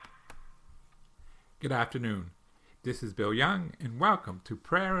Good afternoon. This is Bill Young, and welcome to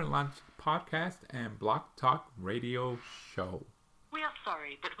Prayer and Lunch podcast and Block Talk radio show. We are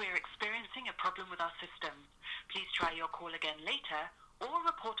sorry, but we're experiencing a problem with our system. Please try your call again later or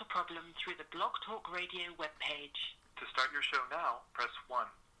report a problem through the Blog Talk Radio webpage. To start your show now, press 1.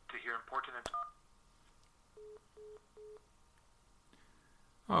 To hear important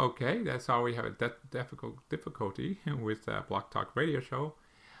Okay, that's all we have a difficulty with Block Talk radio show.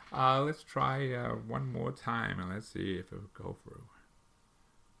 Let's try one more time and let's see if it will go through.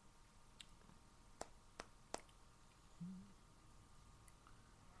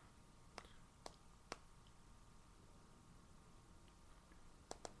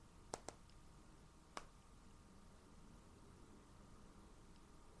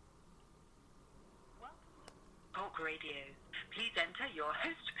 Talk Radio. Please enter your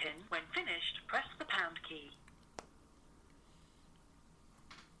host pin. When finished, press the pound key.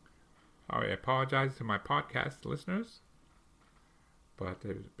 I apologize to my podcast listeners, but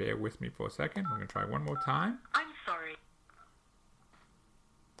bear with me for a second. We're going to try one more time. I'm sorry.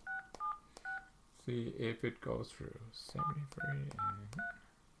 See if it goes through. 73 and...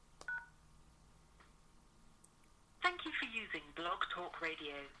 Thank you for using Blog Talk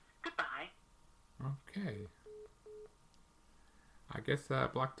Radio. Goodbye. Okay. I guess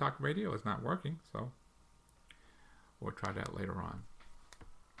Block Talk Radio is not working, so we'll try that later on.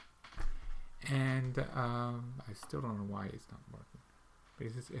 And I still don't know why it's not working.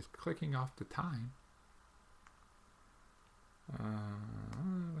 Because it's clicking off the time.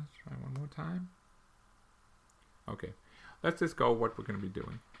 Let's try one more time. Okay. Let's just go what we're going to be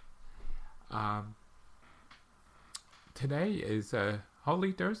doing. Today is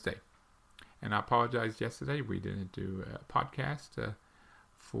Holy Thursday. And I apologize yesterday. We didn't do a podcast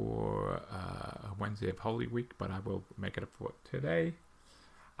for Wednesday of Holy Week, but I will make it up for today.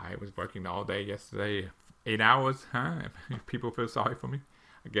 I was working all day yesterday, 8 hours, huh? People feel sorry for me.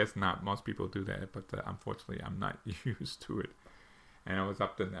 I guess not. Most people do that, but unfortunately, I'm not used to it. And I was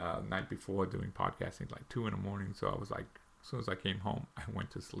up the night before doing podcasting, like 2 in the morning. So I was like, as soon as I came home, I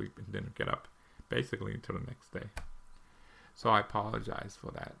went to sleep and didn't get up, basically until the next day. So I apologize for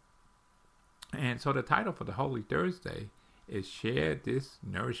that. And so the title for the Holy Thursday is Share This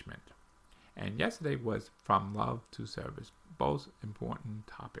Nourishment. And yesterday was From Love to Service, both important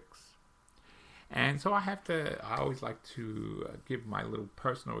topics. And so I always like to give my little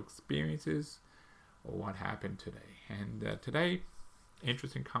personal experiences or what happened today. And today,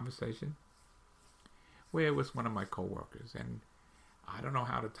 interesting conversation where it was one of my coworkers. And I don't know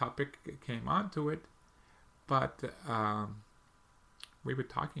how the topic came onto it, but we were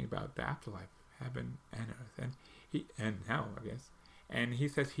talking about the afterlife, heaven and earth, and hell, I guess. And he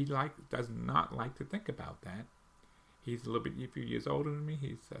says he does not like to think about that. He's a few years older than me.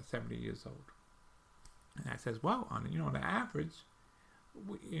 He's 70 years old. And I says, well, on the average,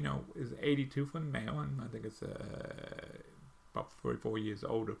 is 82 for the male, and I think it's about 44 years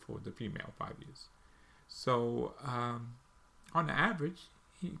older for the female, 5 years. So on the average,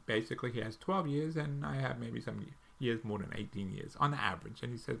 he has 12 years, and I have maybe some years more than 18 years on the average.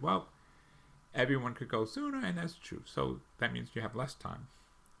 And he says, well, everyone could go sooner, and that's true. So that means you have less time.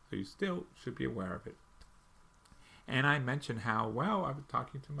 So you still should be aware of it. And I mentioned how, well, I was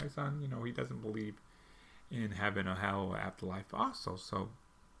talking to my son, he doesn't believe in heaven or hell or afterlife also. So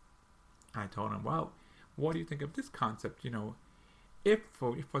I told him, well, what do you think of this concept? If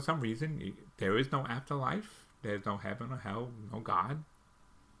for some reason there is no afterlife, there's no heaven or hell, no God,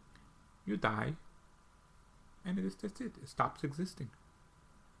 you die, and that's it. It stops existing.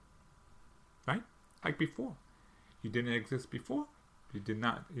 Right? Like before. You didn't exist before. You did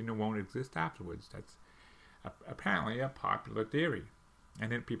not, won't exist afterwards. That's apparently a popular theory.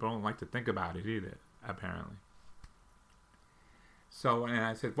 And then people don't like to think about it either, apparently. So, and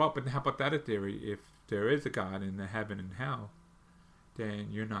I said, well, but how about the other theory? If there is a God in the heaven and hell, then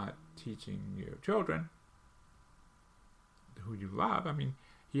you're not teaching your children who you love. I mean,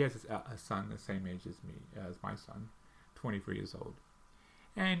 he has a son the same age as me, as my son, 23 years old.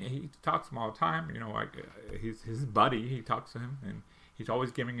 And he talks to him all the time, he's his buddy, he talks to him, and he's always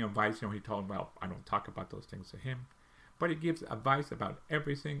giving him advice. He told him, well, I don't talk about those things to him, but he gives advice about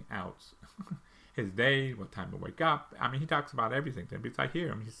everything else. His day, what time to wake up. I mean, he talks about everything to him because I hear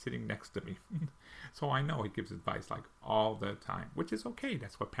him, he's sitting next to me. So I know he gives advice like all the time, which is okay,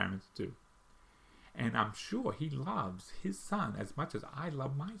 that's what parents do. And I'm sure he loves his son as much as I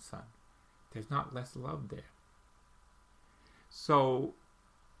love my son. There's not less love there. So,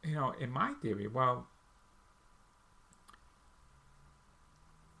 in my theory, well,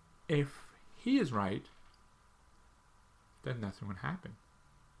 if he is right, then nothing would happen.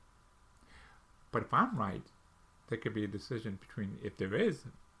 But if I'm right, there could be a decision between if there is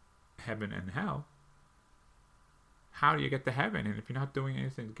heaven and hell, how do you get to heaven? And if you're not doing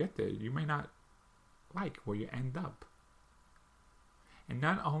anything to get there, you may not like where you end up. And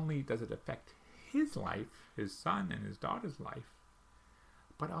not only does it affect his life, his son and his daughter's life,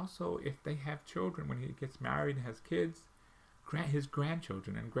 but also if they have children, when he gets married and has kids, his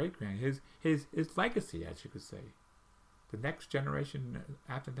grandchildren and great-grand, his legacy, as you could say. The next generation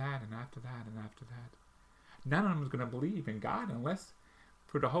after that and after that and after that. None of them is going to believe in God unless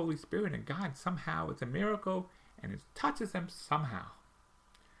through the Holy Spirit and God somehow it's a miracle and it touches them somehow.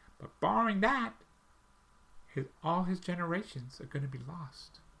 But barring that, all his generations are going to be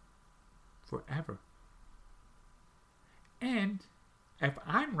lost forever. And if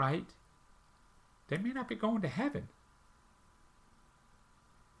I'm right, they may not be going to heaven.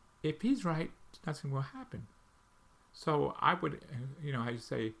 If he's right, nothing will happen. So I would, how you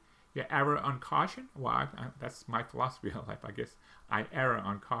say, you err on caution. Well, that's my philosophy of life, I guess. I err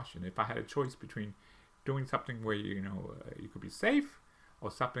on caution. If I had a choice between doing something where you could be safe or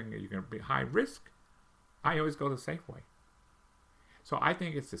something that you're going to be high risk, I always go the safe way. So I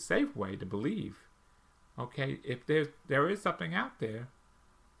think it's the safe way to believe. Okay, if there is something out there,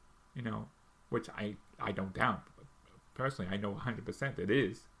 which I don't doubt. Personally, I know 100% it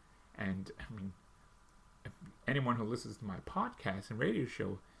is. And I mean, if anyone who listens to my podcast and radio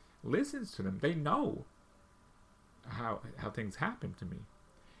show listens to them, they know how things happen to me.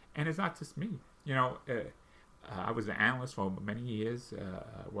 And it's not just me. I was an analyst for many years,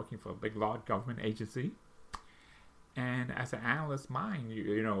 working for a big large government agency. And as an analyst mind,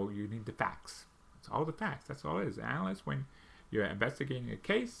 you need the facts. It's all the facts. That's all it is. Analyst, when you're investigating a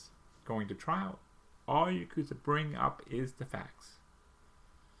case, going to trial, all you could bring up is the facts.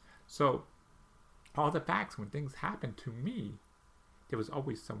 So, all the facts, when things happened to me, there was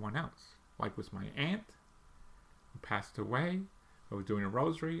always someone else. Like with my aunt, who passed away. I was doing a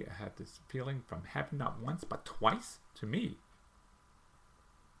rosary. I had this feeling from heaven, not once, but twice, to me.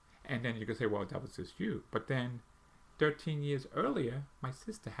 And then you could say, well, that was just you. But then, 13 years earlier, my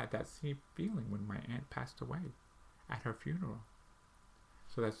sister had that same feeling when my aunt passed away at her funeral.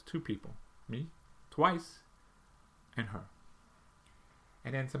 So that's two people. Me, twice, and her.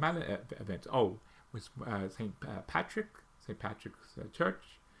 And then some other events. Was St. Patrick's Church.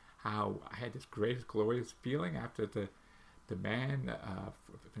 How I had this great, glorious feeling after the man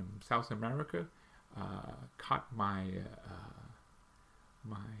from South America caught my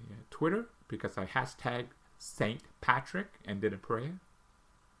Twitter because I hashtagged St. Patrick and did a prayer.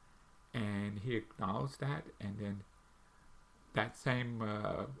 And he acknowledged that. And then that same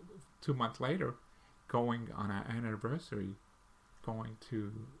 2 months later, going on our anniversary, going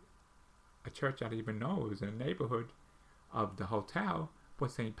to a church I didn't even know. It was in a neighborhood of the hotel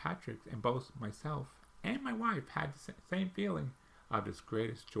was St. Patrick's, and both myself and my wife had the same feeling of this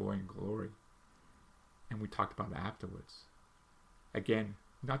greatest joy and glory. And we talked about it afterwards. Again,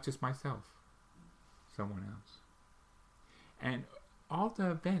 not just myself, someone else. And all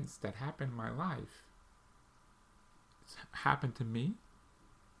the events that happened in my life happened to me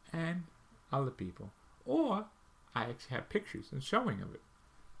and other people. Or I actually have pictures and showing of it.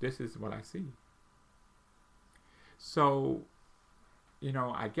 This is what I see. So,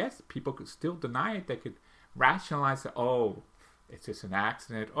 I guess people could still deny it. They could rationalize it. Oh, it's just an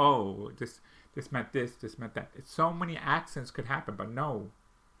accident. Oh, this meant this meant that. So many accidents could happen, but no.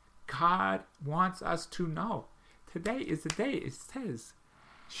 God wants us to know. Today is the day. It says,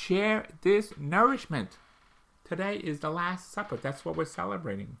 share this nourishment. Today is the Last Supper. That's what we're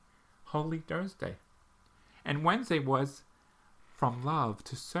celebrating. Holy Thursday. And Wednesday was from love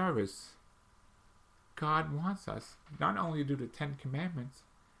to service. God wants us not only to do the 10 Commandments,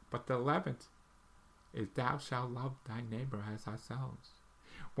 but the 11th is thou shalt love thy neighbor as ourselves.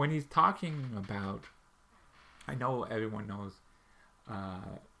 When he's talking about, I know everyone knows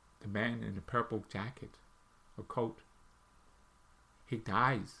the man in the purple jacket or coat. He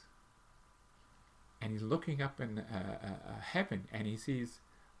dies. And he's looking up in heaven and he sees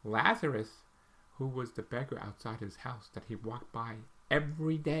Lazarus, who was the beggar outside his house that he walked by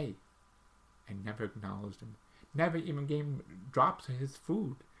every day and never acknowledged him. Never even gave him drops of his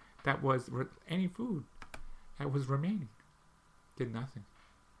food that was any food that was remaining. Did nothing.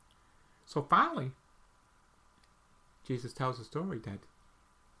 So finally, Jesus tells a story that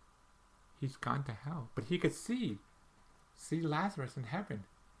he's gone to hell. But he could see Lazarus in heaven.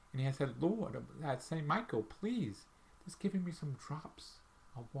 And he said, Lord, St. Michael, please, just give me some drops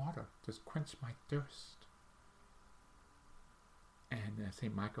of water. Just quench my thirst. And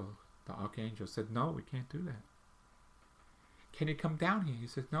St. Michael, the archangel, said, no, we can't do that. can you come down here? He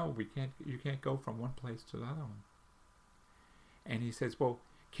says, no, we can't. You can't go from one place to the other one. And he says, well,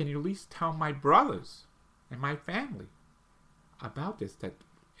 can you at least tell my brothers and my family about this, that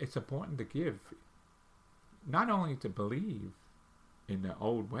it's important to give, not only to believe in the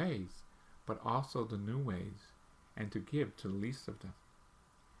old ways, but also the new ways, and to give to the least of them.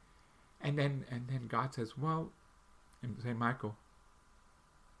 And then God says, well, and St. Michael,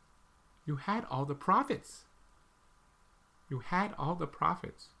 you had all the prophets. You had all the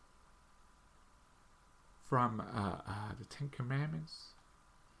prophets. From the Ten Commandments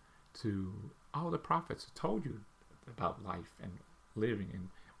to all the prophets who told you about life and living and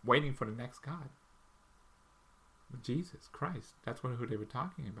waiting for the next God. Jesus Christ. That's who they were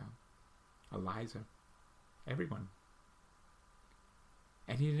talking about. Elijah. Everyone.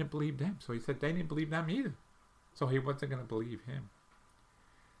 And he didn't believe them. So he said they didn't believe them either. So he wasn't going to believe him.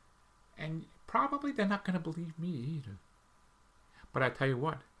 And probably they're not going to believe me either. But I tell you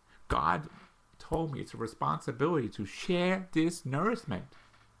what, God told me it's a responsibility to share this nourishment.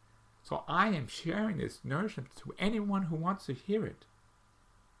 So I am sharing this nourishment to anyone who wants to hear it.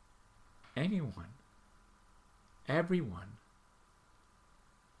 Anyone. Everyone.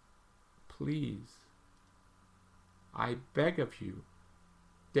 Please. I beg of you.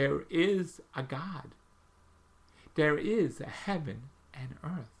 There is a God. There is a heaven and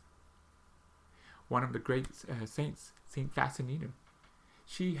earth. One of the great saints, Saint Faustina,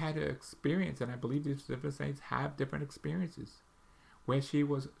 she had an experience, and I believe these different saints have different experiences, where she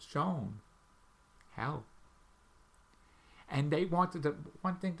was shown hell. And they wanted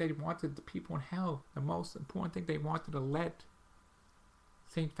one thing they wanted the people in hell, the most important thing they wanted to let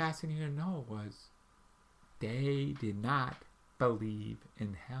Saint Faustina know was they did not believe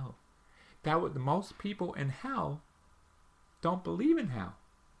in hell. That was, the most people in hell don't believe in hell.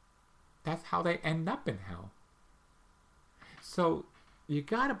 That's how they end up in hell. So you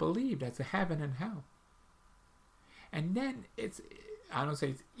gotta believe there's a heaven and hell. And then it's, I don't say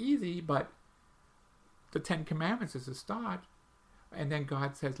it's easy, but the Ten Commandments is a start. And then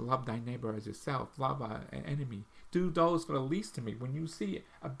God says, love thy neighbor as yourself. Love an enemy. Do those for the least of me. When you see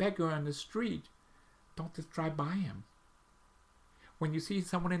a beggar on the street, don't just drive by him. When you see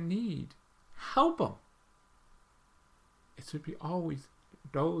someone in need, help them. It should be always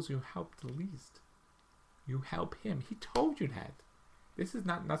those who help the least. You help him. He told you that. This is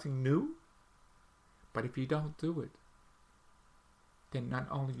not nothing new. But if you don't do it, then not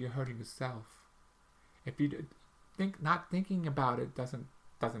only you're hurting yourself. If you think, not thinking about it doesn't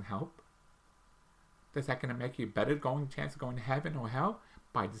help. Is that going to make you better chance of going to heaven or hell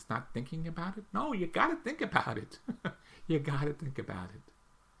by just not thinking about it? No, you got to think about it. You got to think about it.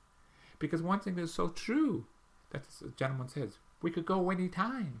 Because one thing is so true that this gentleman says, we could go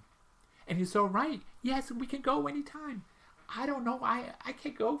anytime. And he's so right. Yes, we can go anytime. I don't know. I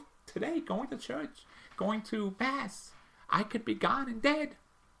can't go today, going to church, going to Mass. I could be gone and dead.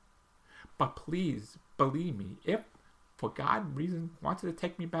 But please, believe me, if for God reason wanted to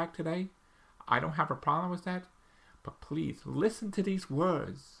take me back today, I don't have a problem with that. But please, listen to these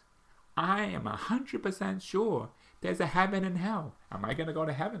words. I am 100% sure there's a heaven and hell. Am I going to go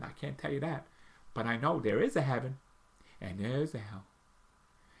to heaven? I can't tell you that. But I know there is a heaven and there is a hell.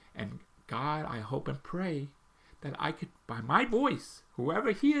 And God, I hope and pray that I could, by my voice,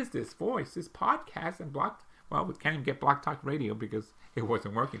 whoever hears this voice, this podcast and well, we can't even get Block Talk Radio because it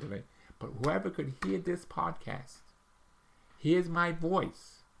wasn't working today. But whoever could hear this podcast, hears my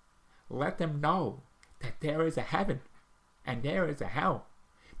voice, let them know that there is a heaven and there is a hell.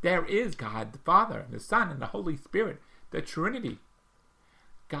 There is God the Father, the Son, and the Holy Spirit, the Trinity.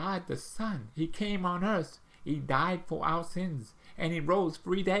 God the Son, He came on earth. He died for our sins. And He rose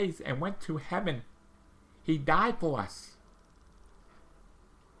 3 days and went to heaven. He died for us.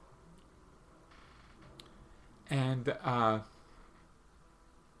 And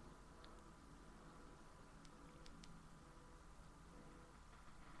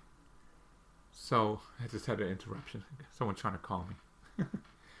so I just had an interruption. Someone trying to call me.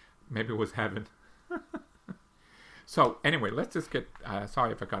 Maybe it was heaven. So anyway, let's just get,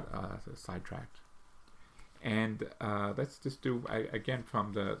 sorry if I got sidetracked. And let's just do, again,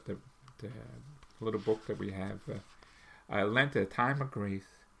 from the little book that we have, Lent, A Time of Grace,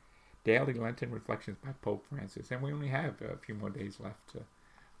 Daily Lenten Reflections by Pope Francis. And we only have a few more days left.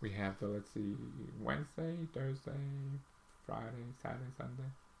 We have, let's see, Wednesday, Thursday, Friday, Saturday, Sunday,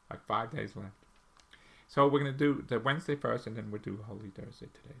 like 5 days left. So we're going to do the Wednesday first, and then we'll do Holy Thursday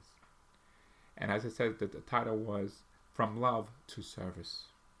today's. And as I said, the title was From Love to Service.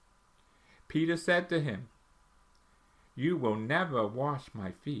 Peter said to him, "You will never wash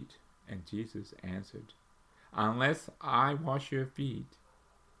my feet." And Jesus answered, Unless I wash your feet,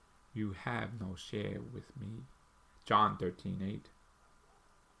 you have no share with me. John 13:8.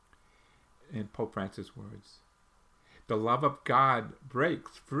 In Pope Francis' words, the love of God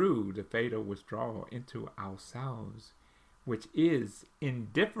breaks through the fatal withdrawal into ourselves, which is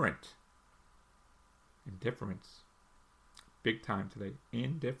indifferent. Indifference. Big time today.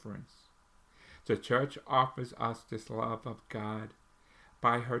 Indifference. The church offers us this love of God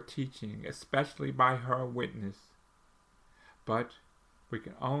by her teaching, especially by her witness. But we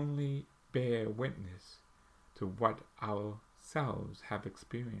can only bear witness to what ourselves have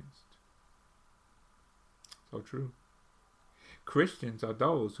experienced. So true. Christians are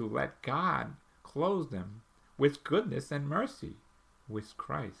those who let God clothe them with goodness and mercy with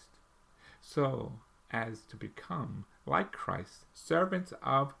Christ, so as to become, like Christ, servants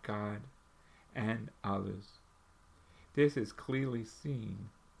of God and others. This is clearly seen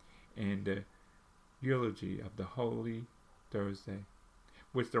in the eulogy of the Holy Thursday,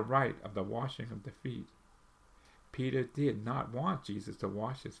 with the rite of the washing of the feet. Peter did not want Jesus to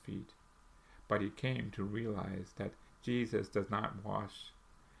wash his feet, but he came to realize that Jesus does not wash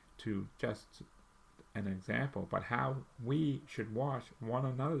to just an example, but how we should wash one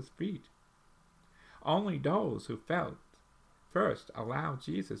another's feet. Only those who felt first allow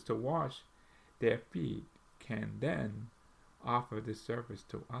Jesus to wash their feet can then offer this service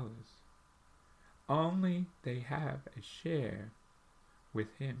to others. Only they have a share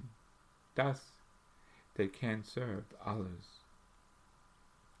with him. Thus, they can serve others.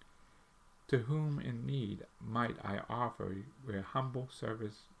 To whom in need might I offer your humble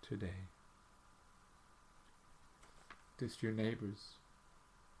service today? Just your neighbors,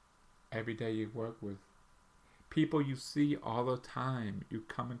 every day you work with, people you see all the time, you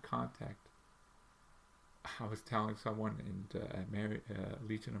come in contact. I was telling someone in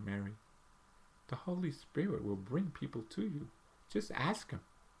Legion of Mary, the Holy Spirit will bring people to you. Just ask him.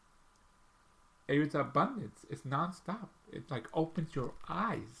 It's abundance. It's nonstop. It like opens your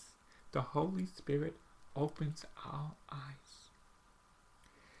eyes. The Holy Spirit opens our eyes.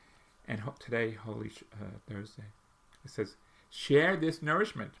 And today, Holy Thursday, it says, share this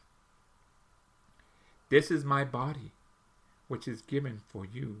nourishment. This is my body, which is given for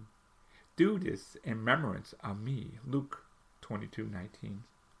you. Do this in remembrance of me. Luke 22:19.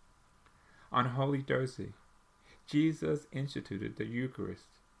 On Holy Thursday, Jesus instituted the Eucharist,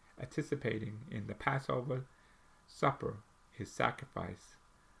 anticipating in the Passover supper his sacrifice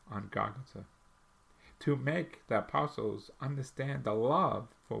on Golgotha, to make the apostles understand the love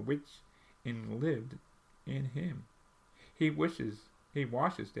for which lived in him. He washes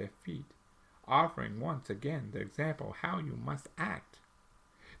their feet, offering once again the example how you must act.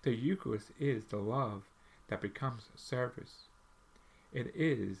 The Eucharist is the love that becomes service. It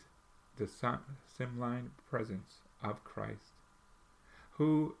is the sublime presence of Christ,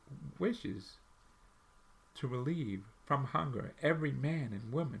 who wishes to relieve from hunger every man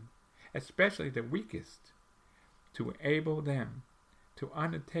and woman, especially the weakest, to enable them to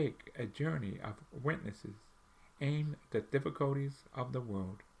undertake a journey of witnesses aimed at the difficulties of the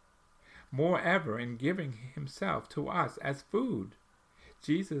world. Moreover, in giving himself to us as food,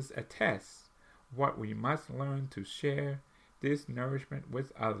 Jesus attests what we must learn to share this nourishment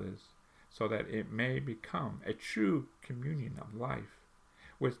with others, so that it may become a true communion of life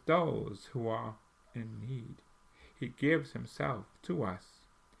with those who are in need. He gives himself to us,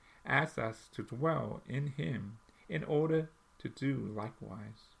 asks us to dwell in him in order to do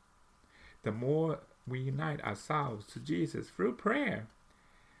likewise. The more we unite ourselves to Jesus through prayer,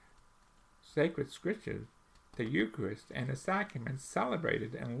 sacred scripture, the Eucharist, and the sacraments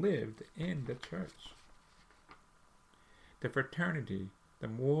celebrated and lived in the church, the fraternity, the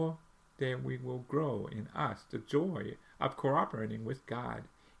more there we will grow in us the joy of cooperating with God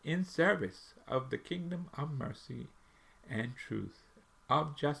in service of the kingdom of mercy and truth,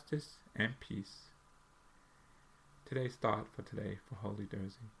 of justice and peace. Today's thought for today, for Holy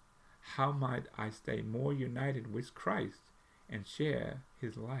Thursday: how might I stay more united with Christ and share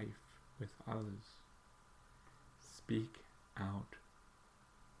his life with others? Speak out.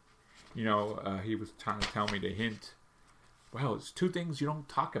 He was trying to tell me the hint. Well, it's two things you don't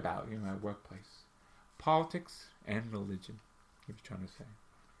talk about in my workplace: politics and religion, he was trying to say.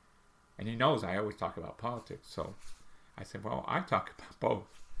 And he knows I always talk about politics, so I said, well, I talk about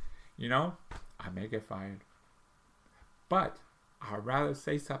both. I may get fired, but I'd rather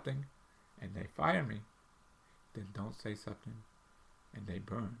say something and they fire me than don't say something and they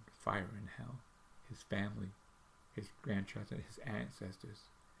burn fire in hell. His family, his grandchildren, his ancestors.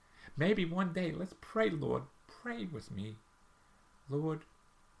 Maybe one day, let's pray, Lord, pray with me. Lord,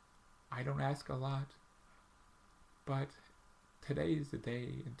 I don't ask a lot, But today is the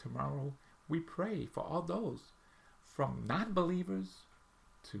day, and tomorrow we pray for all those, from non-believers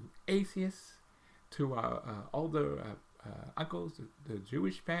to atheists to our older uncles, the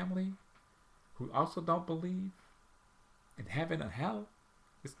Jewish family, who also don't believe in heaven and hell.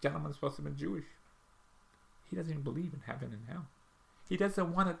 This gentleman is supposed to be Jewish. He doesn't even believe in heaven and hell. He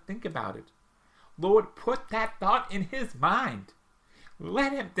doesn't want to think about it. Lord, put that thought in his mind.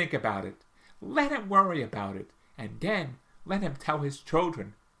 Let him think about it. Let him worry about it. And then let him tell his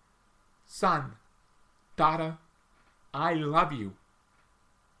children, son, daughter, I love you.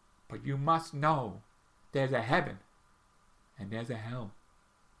 But you must know there's a heaven and there's a hell.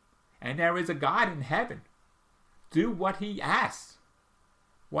 And there is a God in heaven. Do what he asks.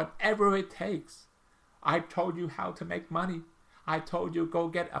 Whatever it takes. I told you how to make money. I told you go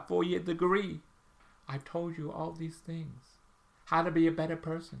get a 4-year degree. I told you all these things. How to be a better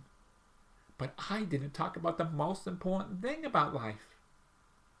person. But I didn't talk about the most important thing about life.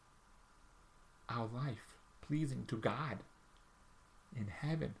 Our life pleasing to God in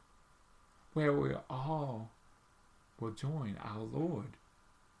heaven, where we all will join our Lord.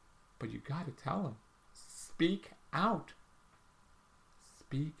 But you got to tell him, speak out.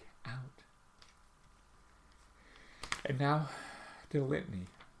 Speak out. And now the litany.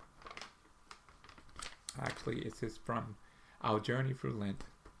 Actually, it's just from our Journey Through Lent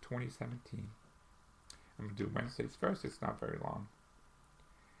 2017. I'm going to do Wednesdays first. It's not very long.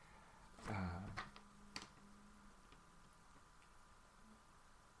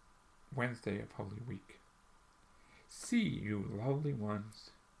 Wednesday of Holy Week. See, you lowly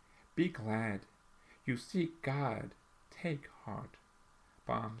ones, be glad. You seek God. Take heart.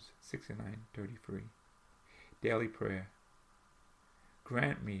 Psalms 69:33. Daily prayer.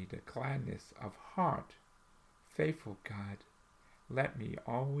 Grant me the gladness of heart. Faithful God, let me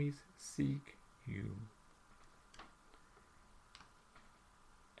always seek you.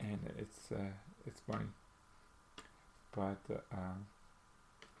 And it's funny, but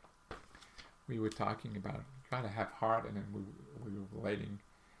we were talking about you gotta have heart, and then we were relating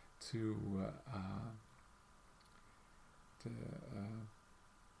to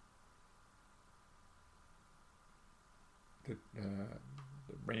the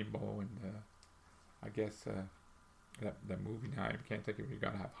rainbow and I guess that movie. Now I can't think of it. You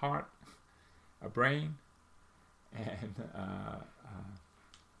gotta have heart, a brain, and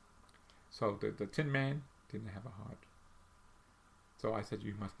so the Tin Man didn't have a heart. So I said,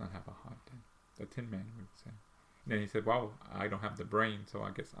 you must not have a heart then. The Tin Man would say. And then he said, well, I don't have the brain, so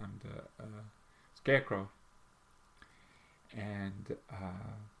I guess I'm the Scarecrow. And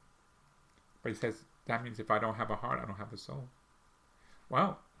but he says that means if I don't have a heart, I don't have a soul.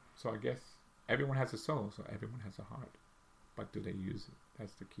 Well, so I guess everyone has a soul, so everyone has a heart. But do they use it?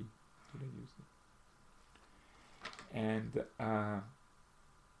 That's the key. Do they use it? And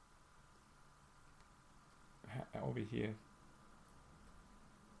over here,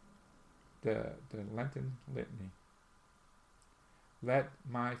 the Lenten Litany. Let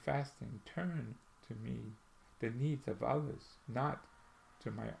my fasting turn to me the needs of others, not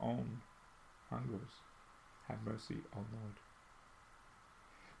to my own hungers. Have mercy, O Lord.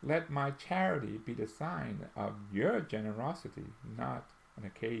 Let my charity be the sign of your generosity, not an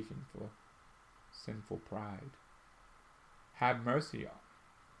occasion for sinful pride. Have mercy,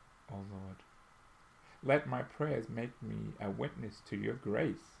 O Lord. Let my prayers make me a witness to your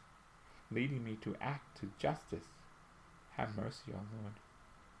grace, leading me to act to justice. Have mercy, O Lord.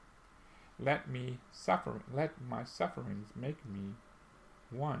 Let my sufferings make me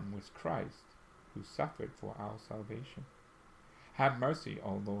one with Christ, who suffered for our salvation. Have mercy,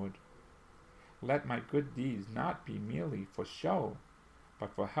 O Lord. Let my good deeds not be merely for show,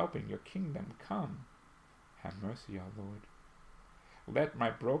 but for helping your kingdom come. Have mercy, O Lord. Let my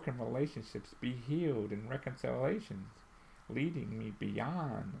broken relationships be healed in reconciliations, leading me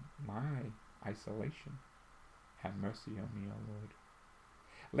beyond my isolation. Have mercy on me, O Lord.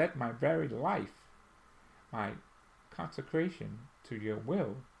 Let my very life, my consecration to your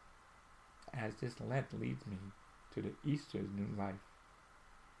will, as this Lent leads me to the Easter's new life.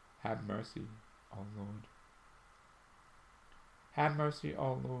 Have mercy, O Lord. Have mercy,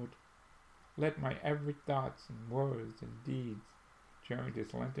 O Lord. Let my every thoughts and words and deeds during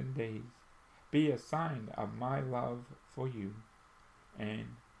this Lenten days be a sign of my love for you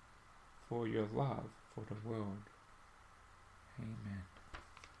and for your love for the world. Amen.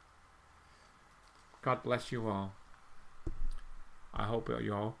 God bless you all. I hope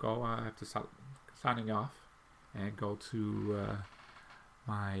you all go. I have to start signing off and go to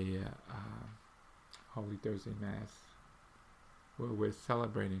my Holy Thursday Mass, where we're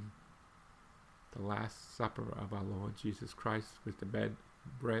celebrating the Last Supper of our Lord Jesus Christ with the bread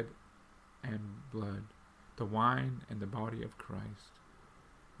and blood, the wine and the body of Christ,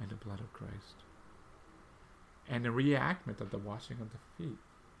 and the blood of Christ. And the reenactment of the washing of the feet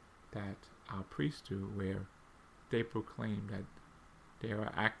that our priests do, where they proclaim that they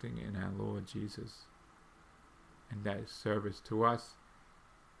are acting in our Lord Jesus, and that is service to us,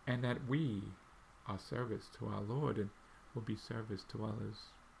 and that we are service to our Lord and will be service to others.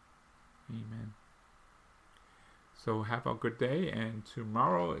 Amen. So have a good day, and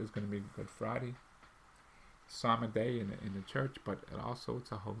tomorrow is going to be Good Friday, Psalm day in the church, but also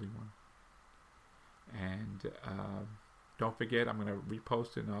it's a holy one. And don't forget, I'm going to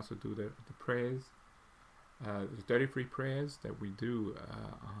repost it and also do the prayers, the 33 prayers that we do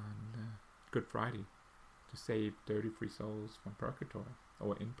on Good Friday to save 33 souls from purgatory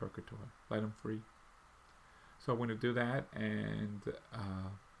or in purgatory, let them free. So I'm going to do that, and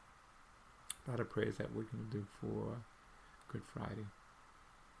a lot of prayers that we're going to do for Good Friday.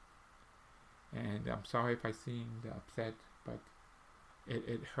 And I'm sorry if I seemed upset, but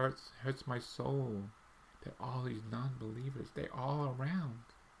it hurts my soul that all these non-believers, they're all around.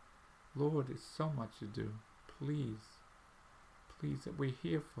 Lord, it's so much to do. Please, that we're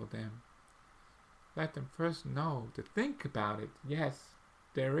here for them. Let them first know to think about it. Yes,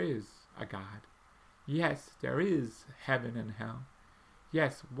 there is a God. Yes, there is heaven and hell.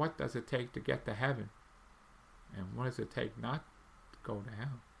 Yes, what does it take to get to heaven? And what does it take not to go to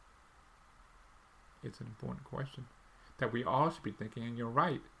hell? It's an important question that we all should be thinking, and you're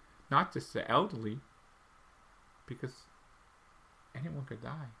right. Not just the elderly, because anyone could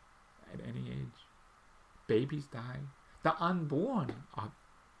die at any age. Babies die. The unborn are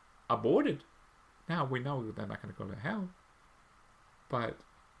aborted. Now, we know they're not going to go to hell. But,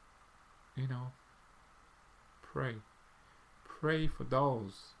 pray. Pray for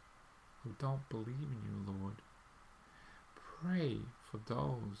those who don't believe in you, Lord. Pray for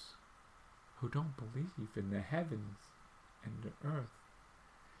those who don't believe in the heavens and the earth.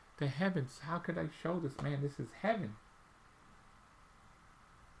 The heavens, how could I show this man this is heaven?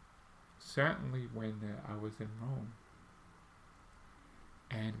 Certainly when I was in Rome,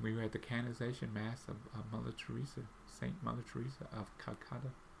 and we were at the canonization mass of Mother Teresa, Saint Mother Teresa of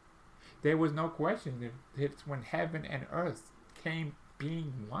Calcutta, there was no question that it's when heaven and earth came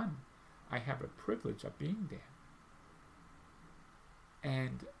being one. I have a privilege of being there.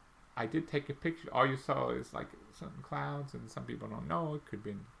 And I did take a picture. All you saw is like some clouds, and some people don't know. It could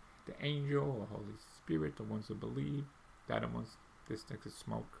be the angel or Holy Spirit, the ones who believe. The other ones, this thing is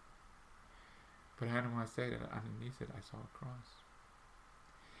smoke. But I don't want to say that underneath it I saw a cross.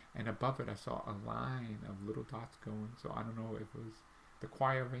 And above it I saw a line of little dots going. So I don't know if it was the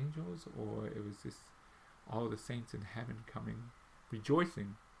choir of angels or it was just all the saints in heaven coming,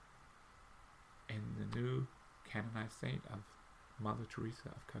 rejoicing in the new canonized saint of Mother Teresa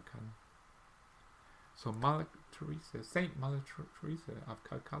of Calcutta. So Mother Teresa, Saint Mother Teresa of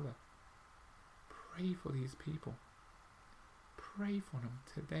Calcutta, pray for these people. Pray for them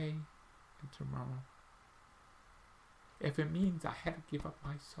today and tomorrow. If it means I had to give up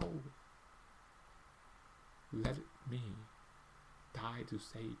my soul, let me die to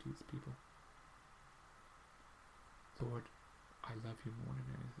save these people. Lord, I love you more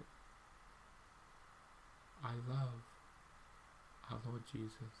than anything. I love our Lord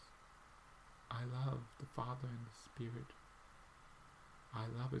Jesus. I love the Father and the Spirit. I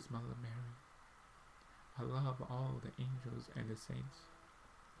love His Mother Mary. I love all the angels and the saints.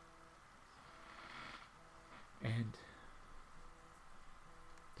 And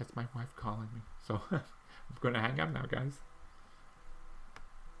that's my wife calling me. So I'm going to hang up now, guys.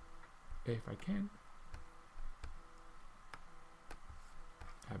 If I can.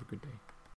 Have a good day.